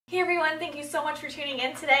Hey everyone, thank you so much for tuning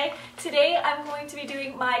in today. Today I'm going to be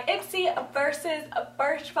doing my Ipsy versus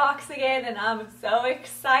Birchbox again, and I'm so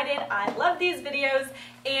excited. I love these videos,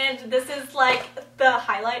 and this is like the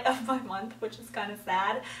highlight of my month, which is kind of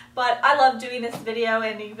sad. But I love doing this video,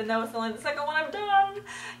 and even though it's only the second one I've done,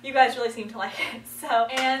 you guys really seem to like it.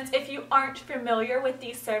 And if you aren't familiar with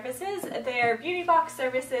these services, they're beauty box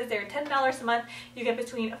services. They're $10 a month. You get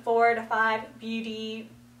between 4 to 5 beauty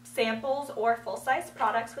samples or full-size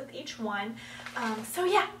products with each one. So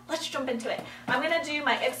yeah, let's jump into it. I'm gonna do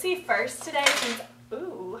my Ipsy first today since,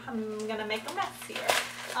 I'm gonna make a mess here.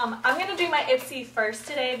 I'm gonna do my Ipsy first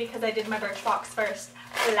today because I did my Birchbox first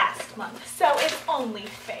last month, so it's only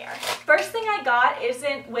fair. First thing I got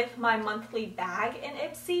isn't with my monthly bag in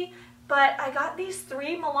Ipsy, but I got these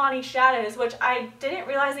 3 Milani shadows, which I didn't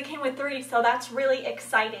realize it came with 3, so that's really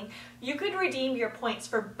exciting. You could redeem your points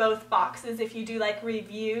for both boxes if you do like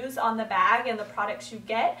reviews on the bag and the products you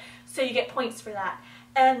get, so you get points for that.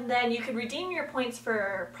 And then you could redeem your points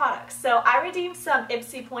for products. So I redeemed some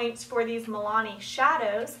Ipsy points for these Milani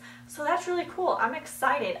shadows, so that's really cool. I'm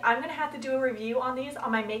excited. I'm going to have to do a review on these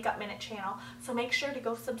on my Makeup Minute channel, so make sure to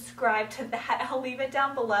go subscribe to that. I'll leave it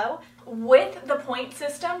down below. With the point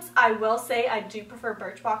systems, I will say I do prefer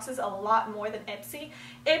Birchbox's a lot more than Ipsy.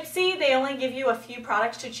 Ipsy, they only give you a few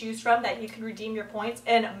products to choose from that you can redeem your points,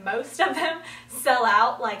 and most of them sell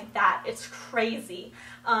out like that. It's crazy.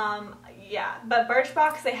 Yeah, but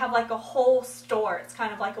Birchbox, they have like a whole store. It's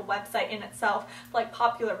kind of like a website in itself, like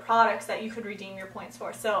popular products that you could redeem your points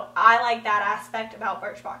for. So I like that aspect about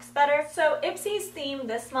Birchbox better. So Ipsy's theme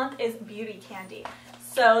this month is beauty candy.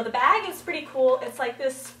 So the bag is pretty cool. It's like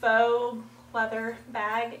this faux leather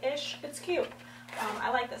bag-ish. It's cute.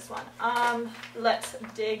 I like this one. Let's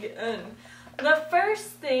dig in. The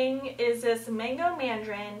first thing is this Mango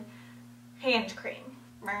Mandarin hand cream.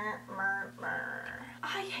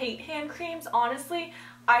 I hate hand creams, honestly.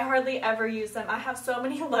 I hardly ever use them. I have so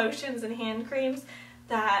many lotions and hand creams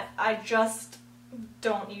that I just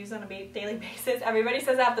don't use on a daily basis. Everybody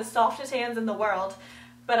says I have the softest hands in the world,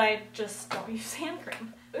 but I just don't use hand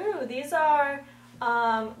cream. Ooh, these are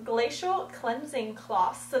glacial cleansing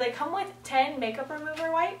cloths. So they come with 10 makeup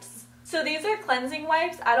remover wipes. So these are cleansing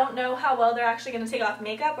wipes. I don't know how well they're actually going to take off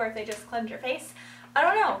makeup or if they just cleanse your face. I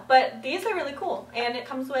don't know, but these are really cool, and it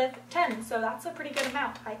comes with 10, so that's a pretty good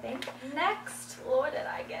amount, I think. Next, what did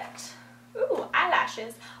I get? Ooh,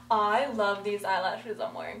 eyelashes. I love these eyelashes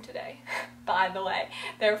I'm wearing today, by the way.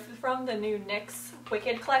 They're from the new NYX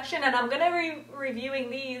Wicked collection, and I'm going to be reviewing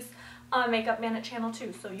these on Makeup Minute channel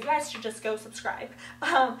too, so you guys should just go subscribe.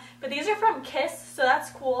 But these are from Kiss, so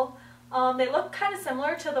that's cool. They look kind of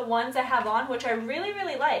similar to the ones I have on, which I really,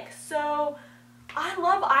 really like. So I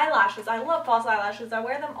love eyelashes. I love false eyelashes. I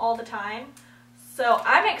wear them all the time. So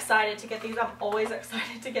I'm excited to get these. I'm always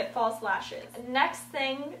excited to get false lashes. Next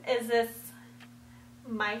thing is this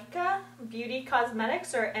Mica Beauty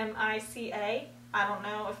Cosmetics, or M-I-C-A. I don't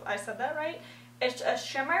know if I said that right. It's a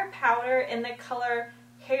shimmer powder in the color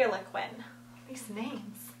Harlequin. These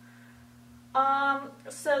names.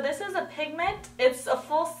 So this is a pigment. It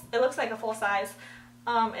looks like a full size.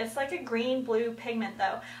 It's like a green-blue pigment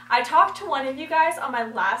though. I talked to one of you guys on my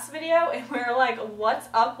last video and we were like, what's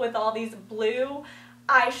up with all these blue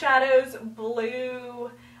eyeshadows, blue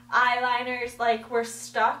eyeliners? Like, we're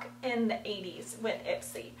stuck in the 80s with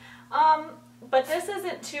Ipsy. But this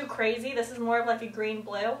isn't too crazy. This is more of like a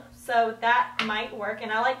green-blue, so that might work,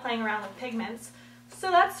 and I like playing around with pigments. So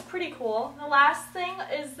that's pretty cool. The last thing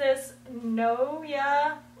is this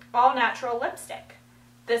Novia All Natural Lipstick.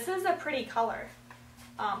 This is a pretty color.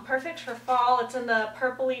 Perfect for fall. It's in the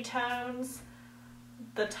purpley tones.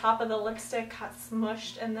 The top of the lipstick got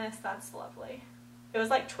smushed in this. That's lovely. It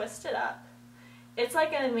was like twisted up. It's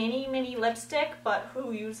like a mini lipstick, but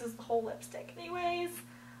who uses the whole lipstick anyways?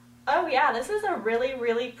 Oh yeah, this is a really,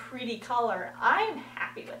 really pretty color. I'm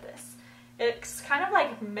happy with this. It's kind of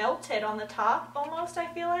like melted on the top almost, I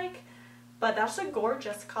feel like. But that's a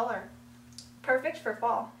gorgeous color. Perfect for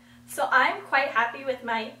fall. So I'm quite happy with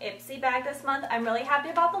my Ipsy bag this month. I'm really happy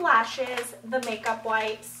about the lashes, the makeup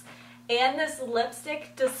wipes, and this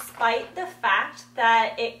lipstick, despite the fact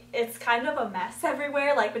that it's kind of a mess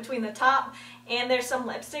everywhere, like between the top and there's some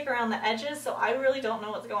lipstick around the edges, so I really don't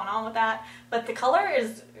know what's going on with that. But the color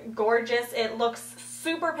is gorgeous. It looks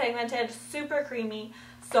super pigmented, super creamy,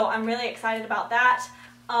 so I'm really excited about that.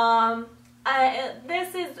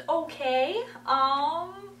 This is okay.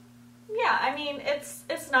 Yeah, I mean, it's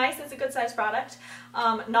nice. It's a good size product.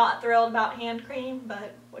 Not thrilled about hand cream,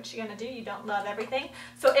 but what you gonna do? You don't love everything.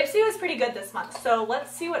 So Ipsy was pretty good this month. So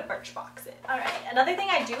let's see what Birchbox is. Alright, another thing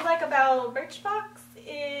I do like about Birchbox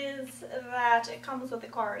is that it comes with a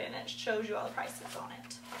card and it shows you all the prices on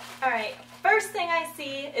it. Alright, first thing I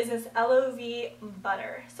see is this LOV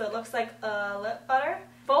butter. So it looks like a lip butter.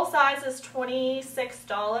 Full size is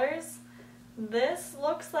 $26. This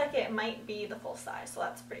looks like it might be the full size, so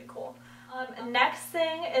that's pretty cool. Next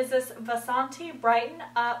thing is this Vasanti Brighten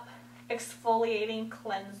Up Exfoliating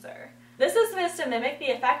Cleanser. This is supposed to mimic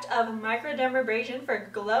the effect of microdermabrasion for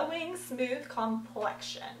glowing, smooth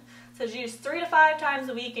complexion. So it's used 3 to 5 times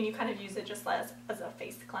a week, and you kind of use it just as a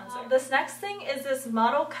face cleanser. This next thing is this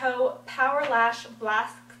Model Co. Power Lash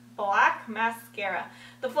Black Mascara.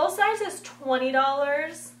 The full size is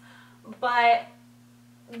 $20, but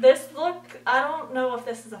this look, I don't know if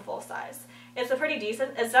this is a full size. It's definitely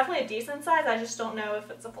a decent size, I just don't know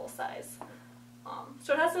if it's a full size.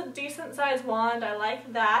 So it has a decent size wand, I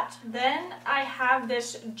like that. Then I have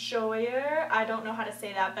this Joyer, I don't know how to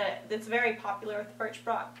say that, but it's very popular with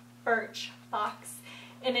Birchbox,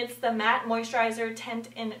 and it's the Matte Moisturizer Tint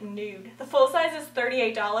in Nude. The full size is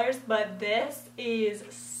 $38, but this is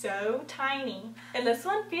so tiny. And this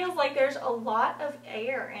one feels like there's a lot of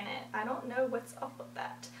air in it. I don't know what's up with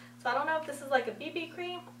that. So I don't know if this is like a BB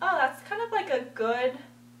cream. Oh, that's kind of like a good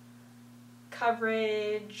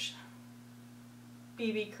coverage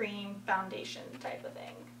BB cream foundation type of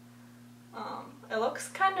thing. It looks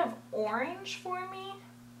kind of orange for me.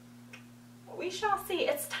 We shall see.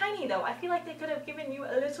 It's tiny though. I feel like they could have given you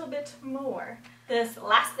a little bit more. This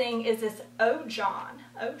last thing is this Ojon.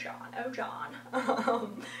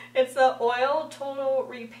 It's the Oil Total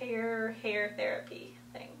Repair Hair Therapy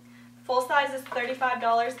thing. Full size is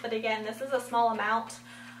 $35, but again, this is a small amount.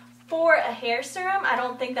 For a hair serum, I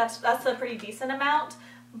don't think that's a pretty decent amount,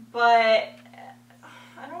 but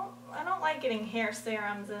I don't like getting hair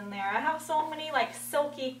serums in there. I have so many like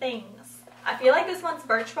silky things. I feel like this month's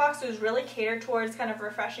Birchbox was really catered towards kind of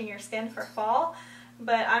refreshing your skin for fall,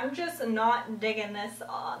 but I'm just not digging this.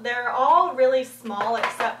 They're all really small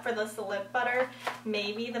except for this lip butter,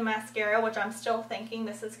 maybe the mascara, which I'm still thinking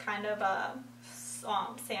this is kind of a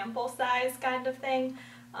sample size kind of thing,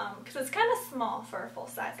 because it's kind of small for a full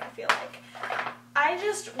size, I feel like. I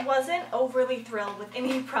just wasn't overly thrilled with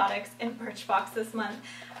any products in Birchbox this month.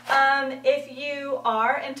 If you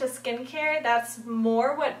are into skincare, that's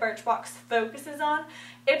more what Birchbox focuses on.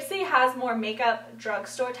 Ipsy has more makeup,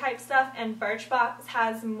 drugstore type stuff, and Birchbox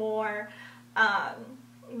has more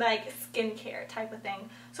like skincare type of thing.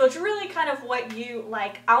 So it's really kind of what you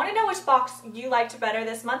like. I want to know which box you liked better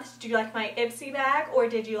this month. Did you like my Ipsy bag or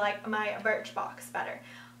did you like my Birchbox better?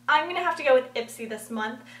 I'm going to have to go with Ipsy this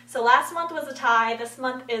month. So last month was a tie, this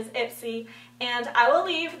month is Ipsy, and I will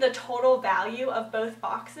leave the total value of both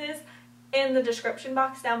boxes in the description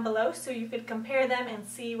box down below so you could compare them and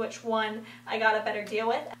see which one I got a better deal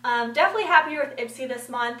with. I'm definitely happier with Ipsy this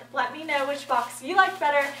month. Let me know which box you liked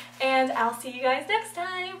better, and I'll see you guys next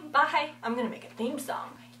time. Bye! I'm going to make a theme song.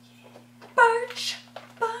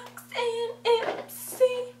 Birchbox and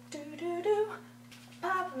Ipsy, do-do-do,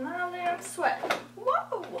 popping my little sweat.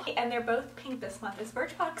 Whoa! And they're both pink this month. Is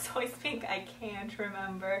Birchbox always pink? I can't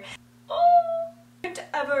remember. Oh!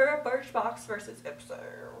 Ever Birchbox versus Ipsy.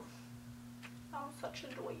 I'm such a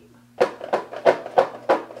dweeb.